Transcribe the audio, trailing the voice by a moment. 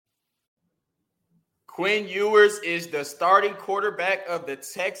Quinn Ewers is the starting quarterback of the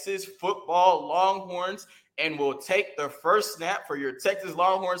Texas football Longhorns and will take the first snap for your Texas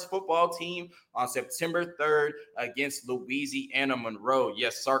Longhorns football team on September 3rd against Louisiana Monroe.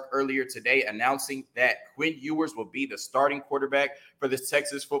 Yes, Sark earlier today announcing that Quinn Ewers will be the starting quarterback for the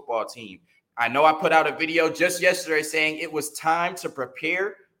Texas football team. I know I put out a video just yesterday saying it was time to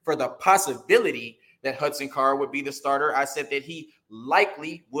prepare for the possibility that Hudson Card would be the starter. I said that he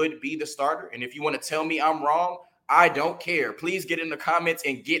likely would be the starter. And if you want to tell me I'm wrong, I don't care. Please get in the comments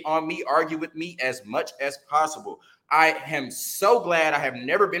and get on me, argue with me as much as possible. I am so glad. I have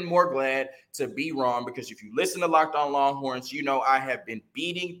never been more glad to be wrong, because if you listen to Locked On Longhorns, you know I have been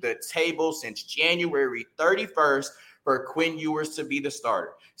beating the table since January 31st for Quinn Ewers to be the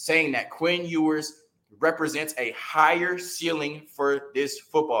starter, saying that Quinn Ewers represents a higher ceiling for this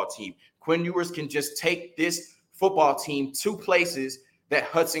football team. Quinn Ewers can just take this football team to places that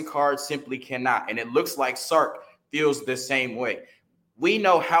Hudson Card simply cannot. And it looks like Sark feels the same way. We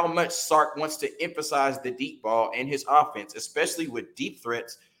know how much Sark wants to emphasize the deep ball in his offense, especially with deep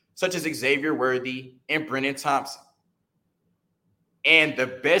threats such as Xavier Worthy and Brennan Thompson. And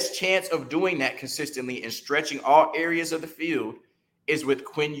the best chance of doing that consistently and stretching all areas of the field is with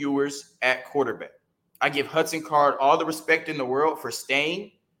Quinn Ewers at quarterback. I give Hudson Card all the respect in the world for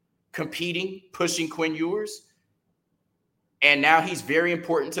staying, competing, pushing Quinn Ewers. And now he's very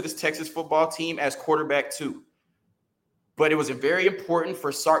important to this Texas football team as quarterback too. But it was very important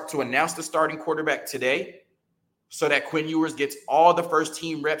for Sark to announce the starting quarterback today so that Quinn Ewers gets all the first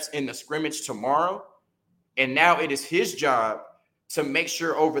team reps in the scrimmage tomorrow. And now it is his job to make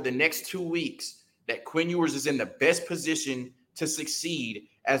sure over the next 2 weeks that Quinn Ewers is in the best position to succeed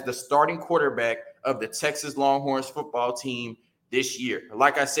as the starting quarterback of the Texas Longhorns football team this year.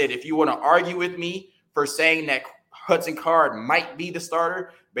 Like I said, if you want to argue with me for saying that Hudson Card might be the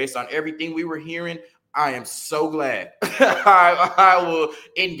starter based on everything we were hearing, I am so glad. I will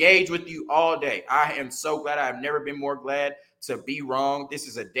engage with you all day. I am so glad. I have never been more glad to be wrong. This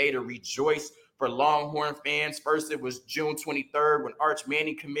is a day to rejoice for Longhorn fans. First, it was June 23rd when Arch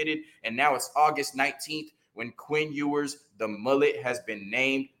Manning committed, and now it's August 19th when Quinn Ewers, the mullet, has been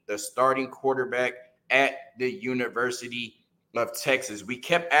named the starting quarterback at the University of Texas. We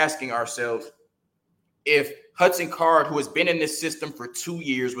kept asking ourselves, if Hudson Card, who has been in this system for 2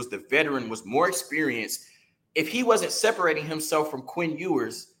 years, was the veteran, was more experienced, if he wasn't separating himself from Quinn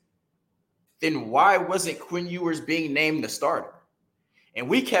Ewers, then why wasn't Quinn Ewers being named the starter? And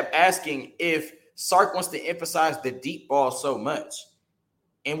we kept asking if Sark wants to emphasize the deep ball so much.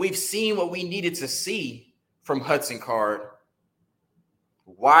 And we've seen what we needed to see from Hudson Card.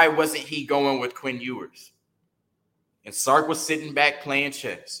 Why wasn't he going with Quinn Ewers? And Sark was sitting back playing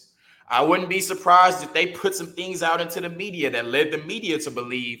chess. I wouldn't be surprised if they put some things out into the media that led the media to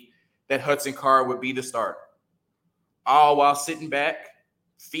believe that Hudson Card would be the starter. All while sitting back,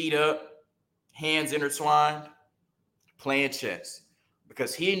 feet up, hands intertwined, playing chess.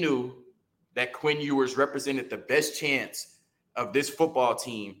 Because he knew that Quinn Ewers represented the best chance of this football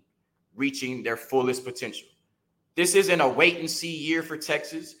team reaching their fullest potential. This isn't a wait and see year for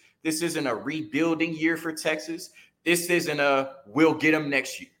Texas. This isn't a rebuilding year for Texas. This isn't a we'll get them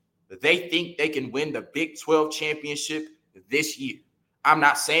next year. They think they can win the Big 12 championship this year. I'm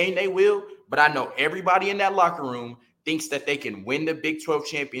not saying they will, but I know everybody in that locker room thinks that they can win the Big 12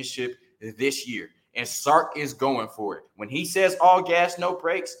 championship this year. And Sark is going for it. When he says all gas, no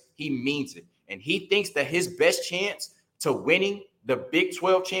brakes, he means it. And he thinks that his best chance to winning the Big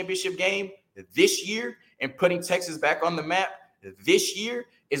 12 championship game this year and putting Texas back on the map this year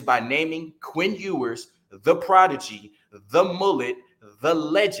is by naming Quinn Ewers, the prodigy, the mullet, the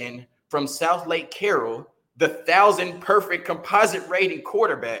legend from South Lake Carroll, the 1,000 perfect composite rating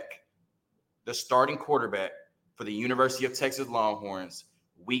quarterback, the starting quarterback for the University of Texas Longhorns,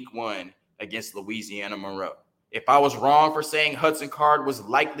 week 1 against Louisiana Monroe. If I was wrong for saying Hudson Card was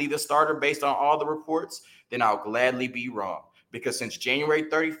likely the starter based on all the reports, then I'll gladly be wrong. Because since January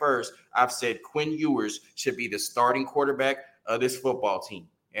 31st, I've said Quinn Ewers should be the starting quarterback of this football team.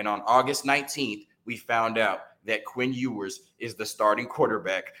 And on August 19th, we found out that Quinn Ewers is the starting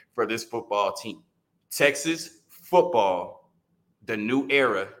quarterback for this football team. Texas football, the new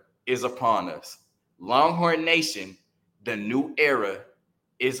era is upon us. Longhorn Nation, the new era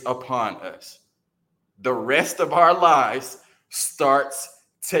is upon us. The rest of our lives starts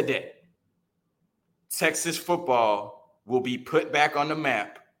today. Texas football will be put back on the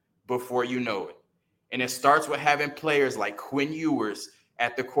map before you know it. And it starts with having players like Quinn Ewers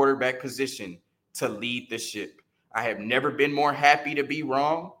at the quarterback position to lead the ship. I have never been more happy to be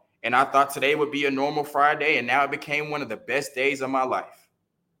wrong, and I thought today would be a normal Friday, and now it became one of the best days of my life.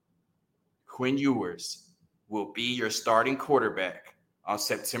 Quinn Ewers will be your starting quarterback on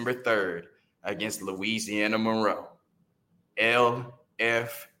September 3rd against Louisiana Monroe.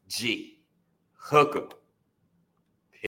 LFG. Hook 'em.